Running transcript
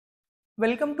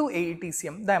Welcome to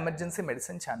AETCM, the Emergency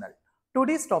Medicine channel.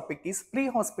 Today's topic is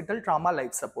Pre-Hospital Trauma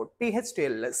Life Support,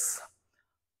 PHTLS.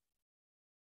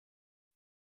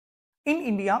 In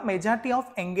India, majority of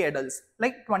young adults,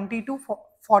 like 20 to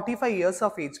 45 years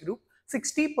of age group,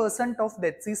 60% of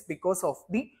deaths is because of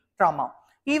the trauma.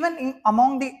 Even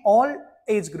among the all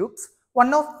age groups,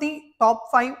 one of the top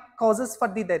 5 causes for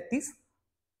the death is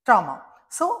trauma.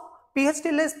 So,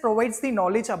 PHTLS provides the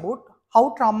knowledge about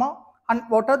how trauma and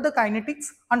what are the kinetics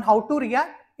and how to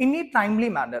react in a timely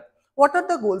manner. What are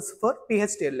the goals for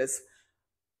PHTLS?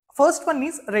 First one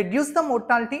is reduce the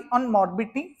mortality and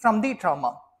morbidity from the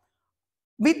trauma.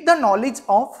 With the knowledge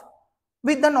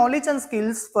and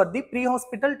skills for the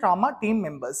pre-hospital trauma team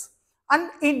members, and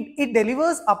it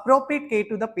delivers appropriate care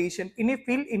to the patient in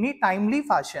a timely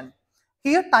fashion.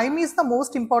 Here, time is the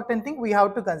most important thing we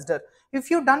have to consider.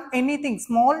 If you done anything,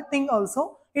 small thing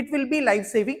also, it will be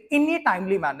life-saving in a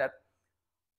timely manner.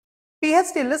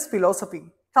 PHTLS philosophy.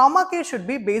 Trauma care should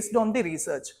be based on the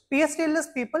research.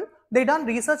 PHTLS people, they done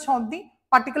research on the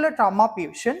particular trauma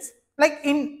patients, like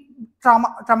in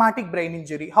traumatic brain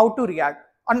injury, how to react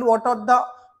and what are the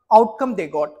outcome they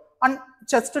got, and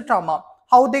chest trauma,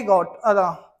 how they got,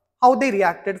 how they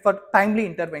reacted for timely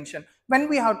intervention. When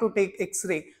we have to take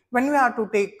X-ray, when we have to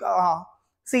take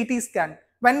CT scan,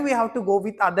 when we have to go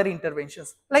with other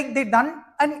interventions, like they done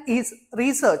and is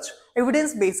research,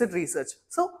 evidence-based research.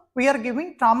 So we are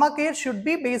giving trauma care should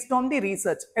be based on the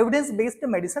research, evidence-based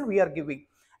medicine we are giving.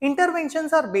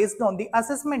 Interventions are based on the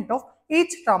assessment of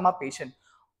each trauma patient.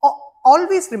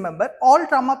 Always remember, all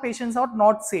trauma patients are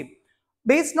not same.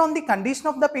 Based on the condition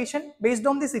of the patient, based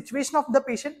on the situation of the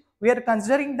patient, we are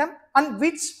considering them and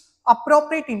which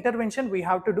appropriate intervention we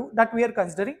have to do, that we are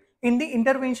considering in the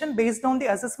intervention based on the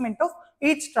assessment of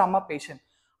each trauma patient.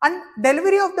 And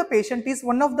delivery of the patient is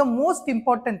one of the most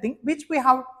important thing which we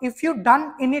have, if you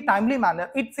done in a timely manner,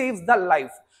 it saves the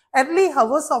life. Early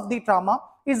hours of the trauma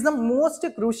is the most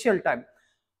crucial time.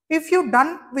 If you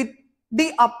done with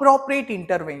the appropriate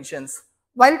interventions,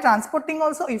 while transporting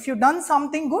also, if you done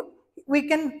something good, we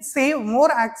can save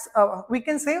more acts, we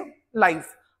can save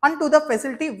life, and to the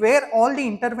facility where all the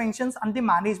interventions and the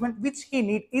management which he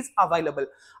need is available,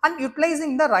 and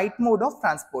utilizing the right mode of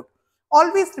transport.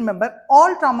 Always remember,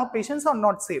 all trauma patients are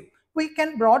not safe. We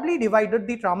can broadly divide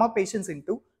the trauma patients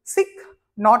into sick,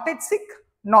 not yet sick,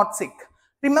 not sick.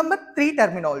 Remember 3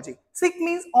 terminology. Sick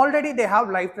means already they have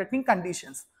life-threatening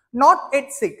conditions. Not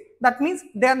yet sick, that means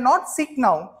they are not sick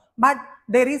now, but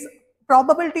there is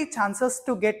probability chances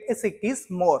to get a sick is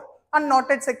more. And not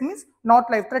yet sick means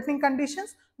not life-threatening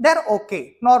conditions, they are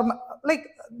okay, normal, like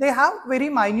they have very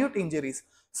minute injuries.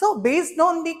 So based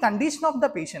on the condition of the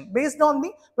patient, based on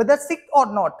the whether sick or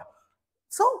not,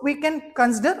 so we can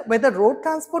consider whether road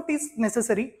transport is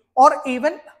necessary or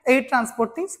even air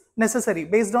transport is necessary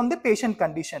based on the patient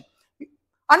condition.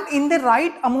 And in the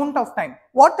right amount of time,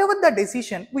 whatever the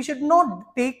decision, we should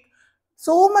not take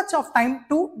so much of time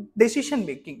to decision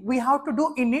making. We have to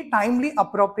do in a timely,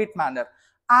 appropriate manner,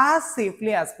 as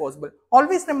safely as possible.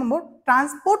 Always remember,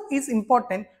 transport is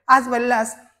important as well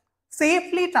as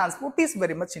safely transport is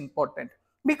very much important.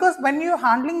 Because when you're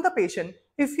handling the patient,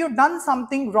 if you've done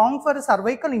something wrong for a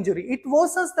cervical injury, it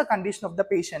worsens the condition of the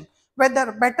patient,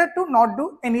 whether better to not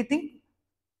do anything.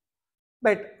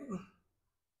 But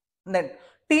then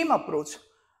team approach.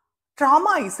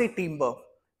 Trauma is a teamwork.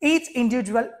 Each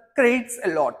individual credits a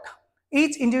lot.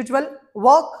 Each individual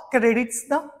work credits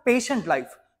the patient life.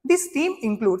 This team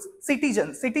includes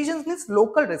citizens. Citizens means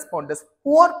local responders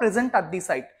who are present at the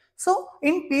site. So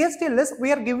in PHTLS,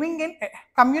 we are giving a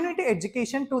community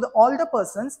education to all the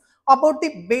persons about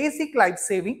the basic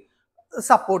life-saving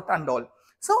support and all.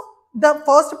 So the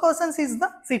first persons is the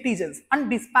citizens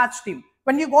and dispatch team.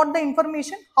 When you got the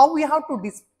information, how we have to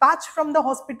dispatch from the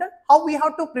hospital, how we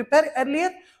have to prepare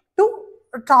earlier to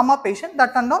trauma patient,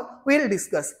 that and all we will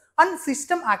discuss. And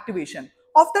system activation.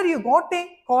 After you got a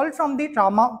call from the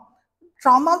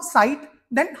trauma site,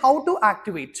 then how to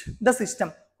activate the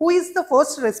system. Who is the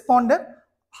first responder,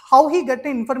 how he get the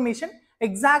information,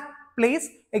 exact place,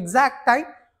 exact time,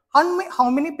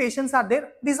 how many patients are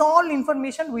there. This all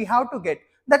information we have to get.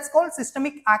 That's called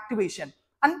systemic activation.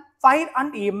 And fire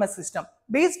and EMS system.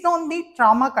 Based on the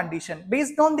trauma condition,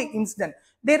 based on the incident,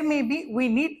 there may be, we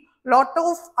need lot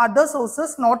of other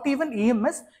sources, not even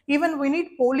EMS, even we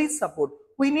need police support.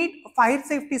 We need fire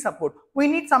safety support. We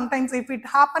need sometimes, if it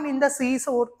happen in the seas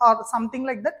or something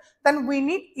like that, then we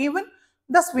need even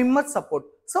the swimmer support.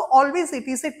 So always it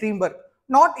is a teamwork.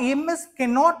 Not EMS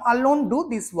cannot alone do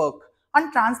this work.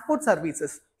 And transport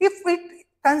services. If we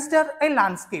consider a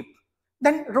landscape,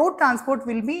 then road transport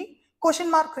will be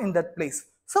question mark in that place.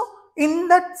 So in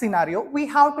that scenario, we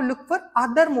have to look for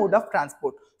other mode of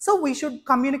transport. So we should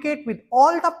communicate with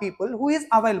all the people who is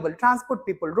available, transport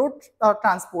people, road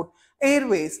transport,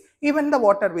 airways, even the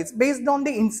waterways, based on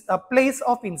the place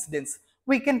of incidents.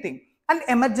 We can think. And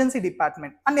emergency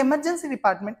department. And emergency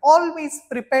department always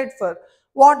prepared for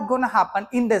what gonna happen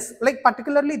in this. Like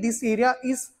particularly this area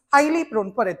is highly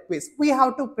prone for earthquakes. We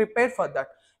have to prepare for that.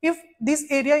 If this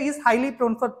area is highly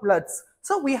prone for floods,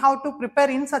 so we have to prepare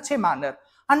in such a manner.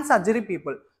 And surgery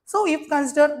people. So if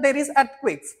consider there is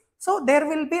earthquakes, so there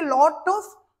will be a lot of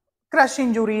crush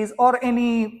injuries or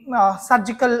any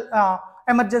surgical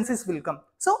emergencies will come.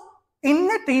 So in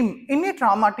a team, in a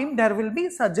trauma team, there will be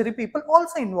surgery people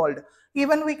also involved.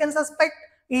 Even we can suspect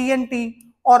ENT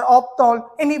or opthol,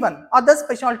 anyone, other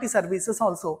specialty services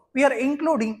also. We are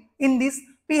including in this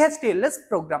PHTLS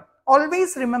program.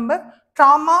 Always remember,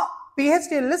 trauma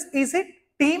PHTLS is a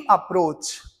team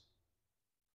approach.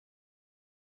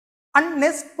 And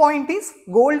next point is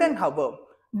golden hour.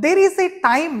 There is a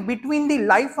time between the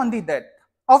life and the death.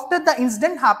 After the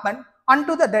incident happened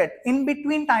unto the death, in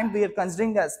between time we are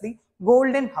considering as the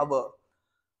golden hour.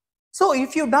 So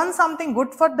if you done something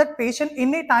good for that patient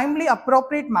in a timely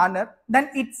appropriate manner, then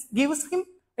it gives him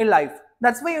a life.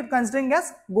 That's why you're considering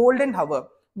as golden hour.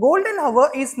 Golden hour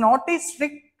is not a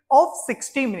strict of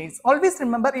 60 minutes. Always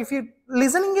remember, if you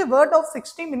listening a word of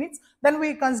 60 minutes, then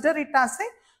we consider it as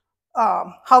a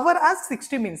hover as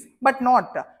 60 minutes, but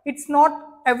not. It's not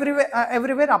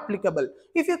everywhere applicable.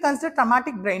 If you consider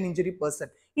traumatic brain injury person,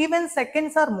 even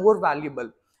seconds are more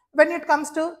valuable. When it comes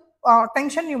to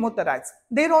tension pneumothorax,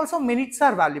 there also minutes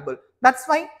are valuable. That's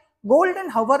why golden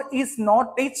hour is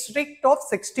not a strict of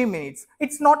 60 minutes.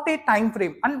 It's not a time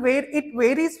frame, and where it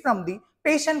varies from the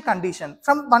patient condition,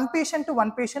 from one patient to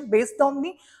one patient based on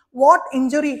the what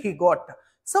injury he got.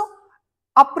 So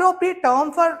appropriate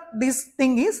term for this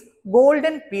thing is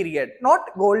golden period, not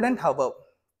golden hour.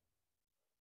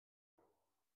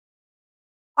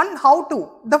 And how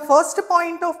to? The first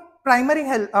point of primary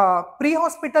health,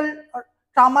 pre-hospital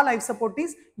trauma life support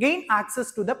is gain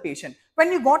access to the patient.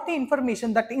 When you got the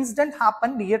information that incident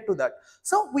happened near to that,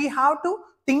 so we have to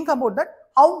think about that,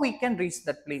 how we can reach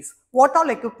that place, what all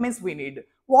equipments we need,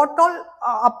 what all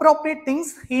appropriate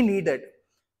things he needed.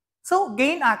 So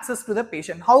gain access to the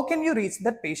patient. How can you reach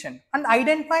that patient and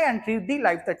identify and treat the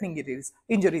life-threatening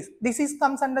injuries? This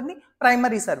comes under the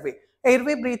primary survey.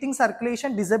 Airway, breathing,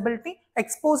 circulation, disability,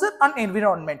 exposure and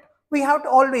environment. We have to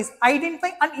always identify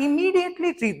and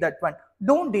immediately treat that one.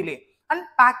 Don't delay. And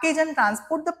package and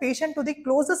transport the patient to the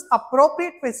closest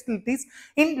appropriate facilities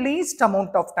in least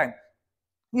amount of time.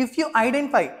 If you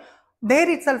identify there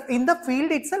itself, in the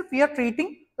field itself, we are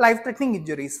treating life-threatening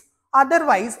injuries.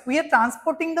 Otherwise, we are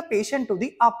transporting the patient to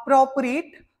the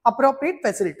appropriate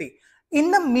facility. In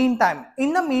the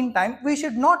meantime, we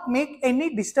should not make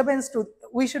any disturbance to,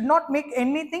 we should not make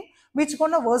anything which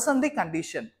gonna worsen the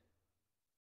condition.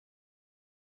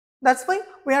 That's why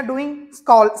we are doing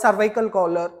cervical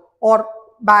collar or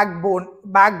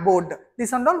backboard.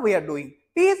 This and all we are doing.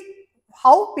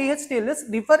 How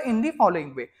PHTLS differ in the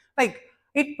following way. Like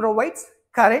it provides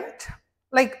current,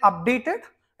 like updated,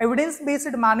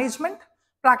 evidence-based management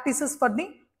practices for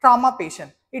the trauma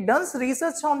patient. It does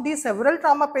research on the several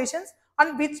trauma patients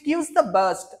and which gives the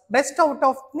best out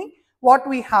of the what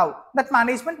we have, that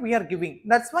management we are giving.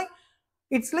 That's why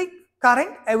it's like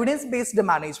current evidence-based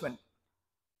management.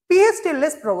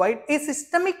 PHTLS provide a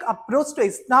systemic approach to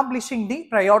establishing the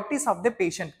priorities of the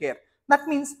patient care. That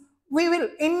means we will,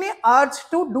 in a urge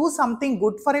to do something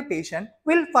good for a patient,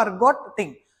 will forget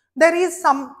thing. There is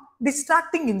some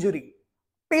distracting injury.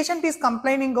 Patient is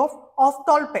complaining of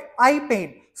eye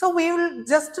pain. So we will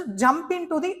just jump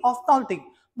into the ophthal thing.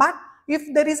 But if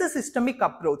there is a systemic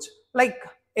approach like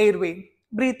airway,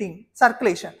 breathing,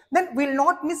 circulation, then we'll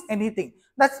not miss anything.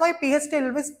 That's why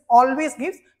PHTLS always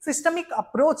gives systemic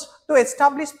approach to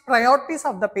establish priorities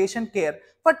of the patient care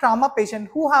for trauma patients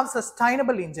who have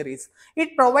sustainable injuries.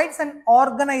 It provides an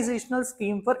organizational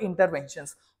scheme for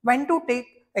interventions. When to take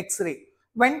X-ray,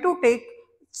 when to take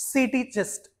CT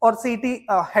chest or CT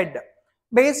head.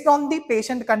 Based on the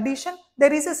patient condition,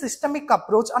 there is a systemic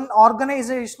approach and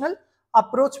organizational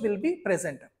approach will be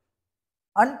present.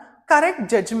 And correct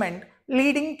judgment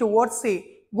leading towards a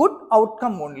good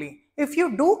outcome only. If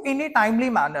you do in a timely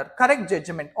manner, correct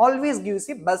judgment always gives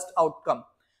a best outcome.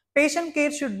 Patient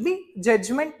care should be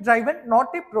judgment driven, not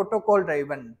a protocol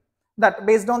driven. That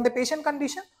based on the patient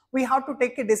condition, we have to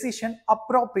take a decision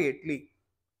appropriately.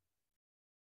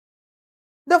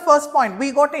 The first point,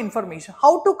 we got information,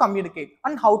 how to communicate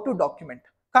and how to document.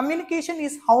 Communication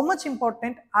is how much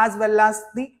important as well as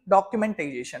the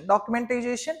documentation.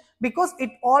 Documentation because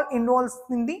it all involves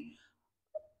in the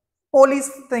police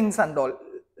things and all,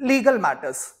 legal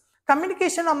matters.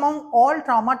 Communication among all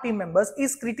trauma team members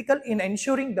is critical in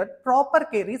ensuring that proper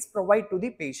care is provided to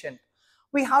the patient.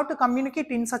 We have to communicate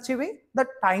in such a way that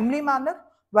timely manner,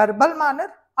 verbal manner,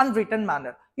 and written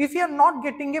manner. If you are not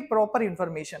getting a proper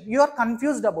information, you are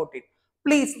confused about it,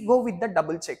 please go with the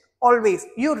double check. Always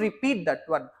you repeat that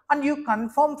one and you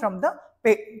confirm from the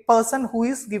person who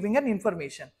is giving an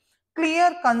information.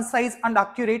 Clear, concise, and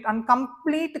accurate and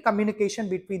complete communication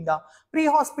between the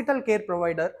pre-hospital care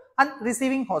provider and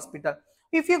receiving hospital.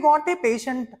 If you got a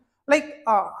patient like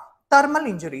thermal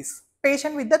injuries,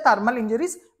 patient with the thermal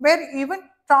injuries where even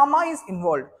trauma is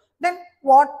involved, then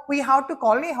what we have to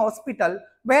call a hospital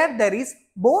where there is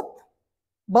both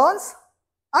burns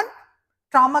and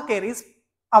trauma care is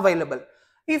available.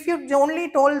 If you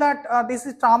only told that this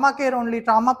is trauma care only,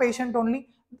 trauma patient only,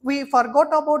 we forgot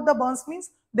about the burns means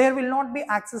there will not be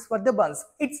access for the burns.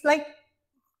 It's like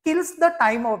kills the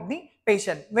time of the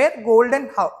patient where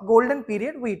golden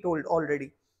period we told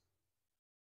already.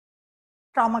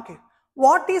 Trauma care.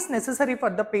 What is necessary for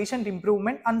the patient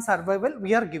improvement and survival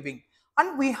we are giving.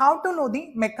 And we have to know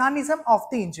the mechanism of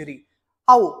the injury.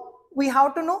 How? We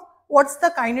have to know what's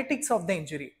the kinetics of the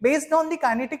injury. Based on the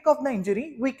kinetic of the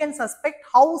injury, we can suspect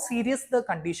how serious the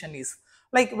condition is.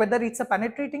 Like whether it's a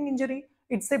penetrating injury,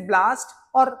 it's a blast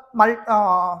or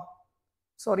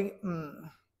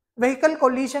vehicle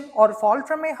collision or fall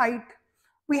from a height.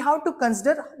 We have to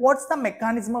consider what's the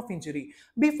mechanism of injury.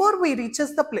 Before we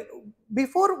reaches the place,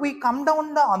 before we come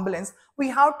down the ambulance, we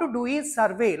have to do a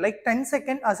survey like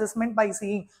 10-second assessment by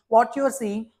seeing what you are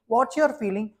seeing, what you are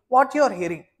feeling, what you are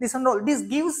hearing. This and all. This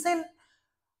gives an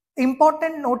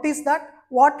important notice that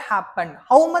what happened,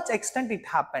 how much extent it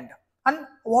happened, and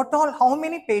what all, how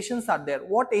many patients are there,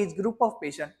 what age group of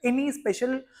patient, any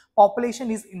special population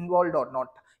is involved or not.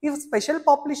 If special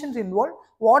population is involved,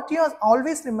 what you are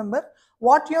always remember,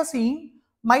 what you are seeing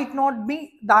might not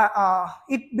be that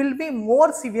it will be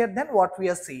more severe than what we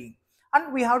are seeing.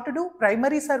 And we have to do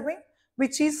primary survey,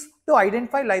 which is to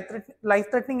identify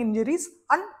life-threatening injuries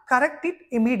and correct it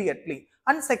immediately,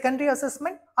 and secondary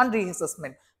assessment and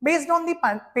reassessment. Based on the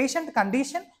patient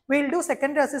condition, we will do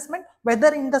secondary assessment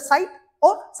whether in the site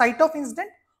or site of incident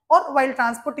or while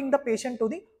transporting the patient to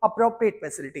the appropriate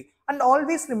facility. And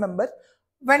always remember,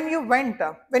 when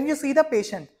you see the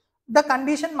patient, the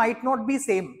condition might not be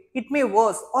same. It may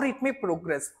worse or it may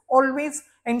progress. Always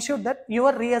ensure that you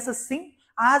are reassessing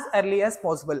as early as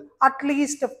possible. At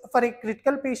least for a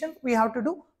critical patient, we have to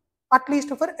do at least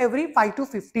for every 5 to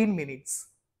 15 minutes.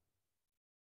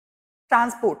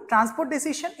 Transport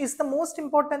decision is the most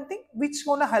important thing which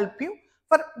gonna help you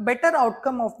for better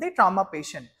outcome of the trauma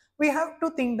patient. We have to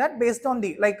think that based on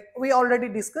the, like we already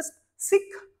discussed, sick,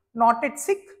 not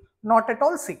at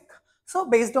all sick. So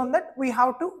based on that, we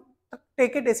have to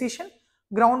take a decision,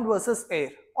 ground versus air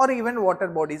or even water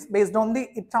bodies, based on the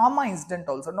trauma incident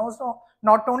also. No, so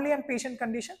not only on patient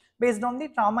condition, based on the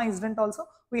trauma incident also,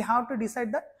 we have to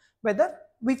decide that whether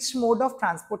which mode of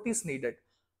transport is needed.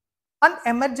 And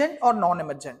emergent or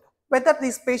non-emergent, whether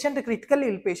this patient a critically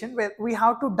ill patient where we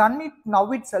have to done it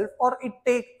now itself or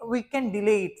we can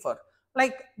delay it for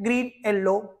like green,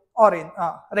 yellow, orange,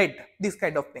 red, this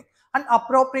kind of thing. An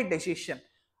appropriate decision,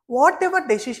 whatever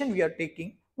decision we are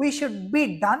taking, we should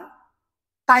be done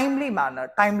timely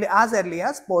manner, timely as early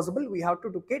as possible. We have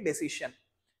to take a decision.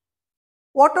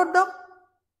 What are the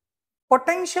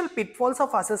potential pitfalls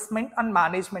of assessment and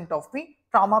management of the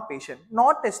trauma patient?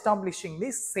 Not establishing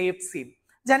the safe scene.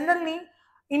 Generally,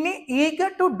 in a eager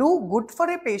to do good for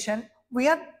a patient,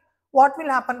 what will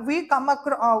happen? We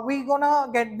gonna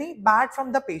get the bad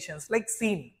from the patients, like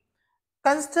scene.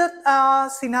 Consider a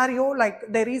scenario like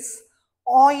there is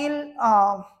oil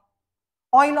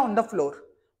on the floor.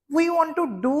 We want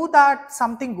to do that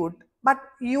something good, but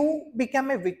you become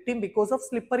a victim because of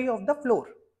slippery of the floor.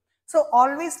 So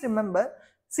always remember,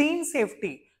 scene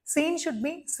safety. Scene should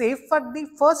be safe for the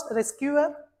first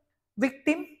rescuer,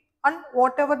 victim, and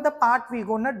whatever the part we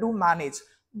gonna do manage.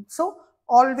 So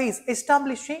always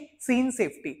establishing scene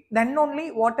safety. Then only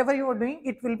whatever you are doing,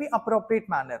 it will be appropriate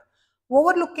manner.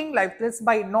 Overlooking life threats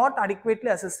by not adequately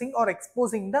assessing or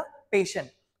exposing the patient.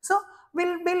 So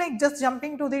we'll be like just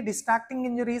jumping to the distracting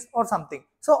injuries or something.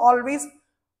 So always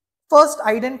first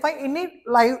identify any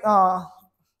live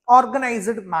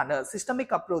organized manner,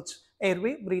 systemic approach,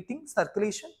 airway, breathing,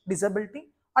 circulation,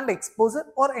 disability, and exposure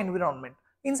or environment.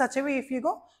 In such a way, if you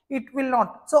go, it will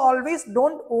not. So always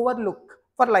don't overlook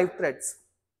for life threats.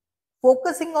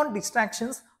 Focusing on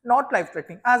distractions, not life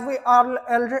threatening. As we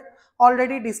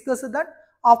already discussed that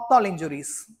ophthalmic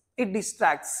injuries, it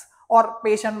distracts, or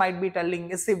patient might be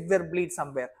telling a severe bleed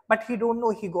somewhere, but he don't know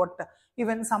he got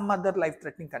even some other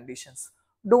life-threatening conditions.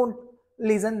 Don't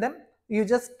listen them. You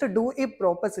just do a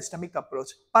proper systemic approach,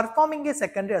 performing a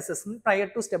secondary assessment prior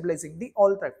to stabilizing the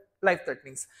all life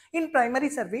threatenings. In primary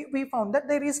survey, we found that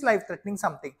there is life threatening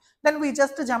something. Then we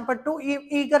just jump to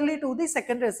eagerly to the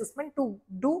secondary assessment to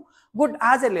do good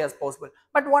as early as possible.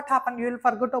 But what happened? You will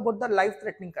forget about the life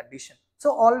threatening condition.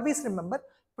 So always remember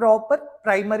proper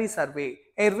primary survey,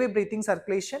 airway breathing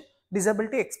circulation,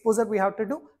 disability exposure we have to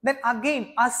do. Then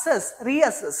again assess,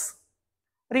 reassess,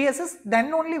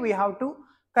 then only we have to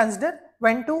consider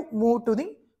when to move to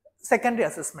the secondary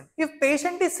assessment. If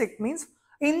patient is sick means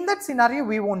in that scenario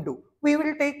we won't do. We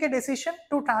will take a decision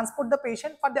to transport the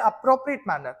patient for the appropriate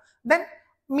manner. Then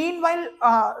meanwhile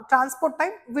transport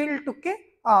time we'll do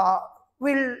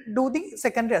the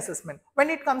secondary assessment. When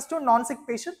it comes to non-sick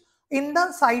patient, in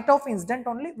the site of incident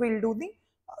only we'll do the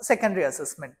secondary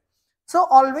assessment. So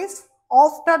always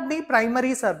after the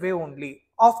primary survey only,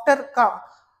 after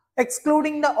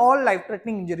excluding the all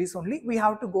life-threatening injuries only, we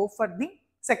have to go for the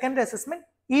secondary assessment.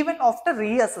 Even after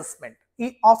reassessment,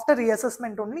 after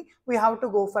reassessment only, we have to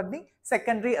go for the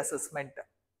secondary assessment.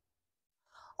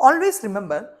 Always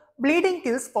remember, bleeding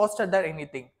kills faster than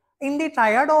anything. In the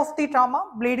triad of the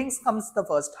trauma, bleeding comes the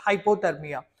first,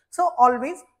 hypothermia. So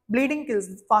always bleeding kills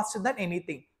faster than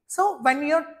anything. So when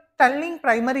you're telling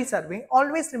primary survey,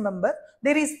 always remember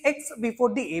there is X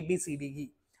before the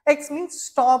ABCDE. X means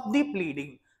stop the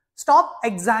bleeding, stop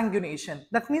exsanguination.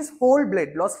 That means whole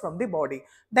blood loss from the body.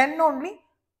 Then only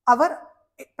our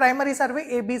primary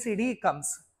survey ABCDE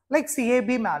comes, like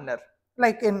CAB manner.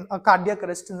 Like in a cardiac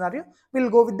arrest scenario, we'll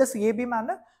go with the CAB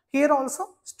manner. Here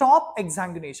also, stop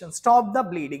exsanguination, stop the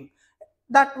bleeding.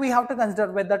 That we have to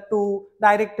consider whether to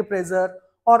direct pressure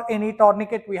or any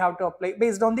tourniquet we have to apply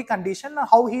based on the condition,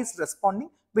 how he is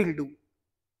responding, we'll do.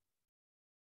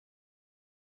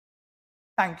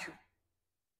 Thank you.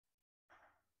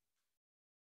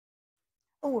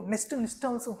 Oh, next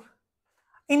also.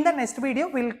 In the next video,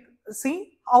 we'll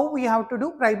see how we have to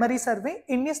do primary survey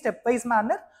in a stepwise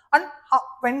manner and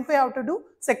when we have to do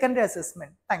secondary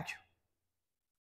assessment. Thank you.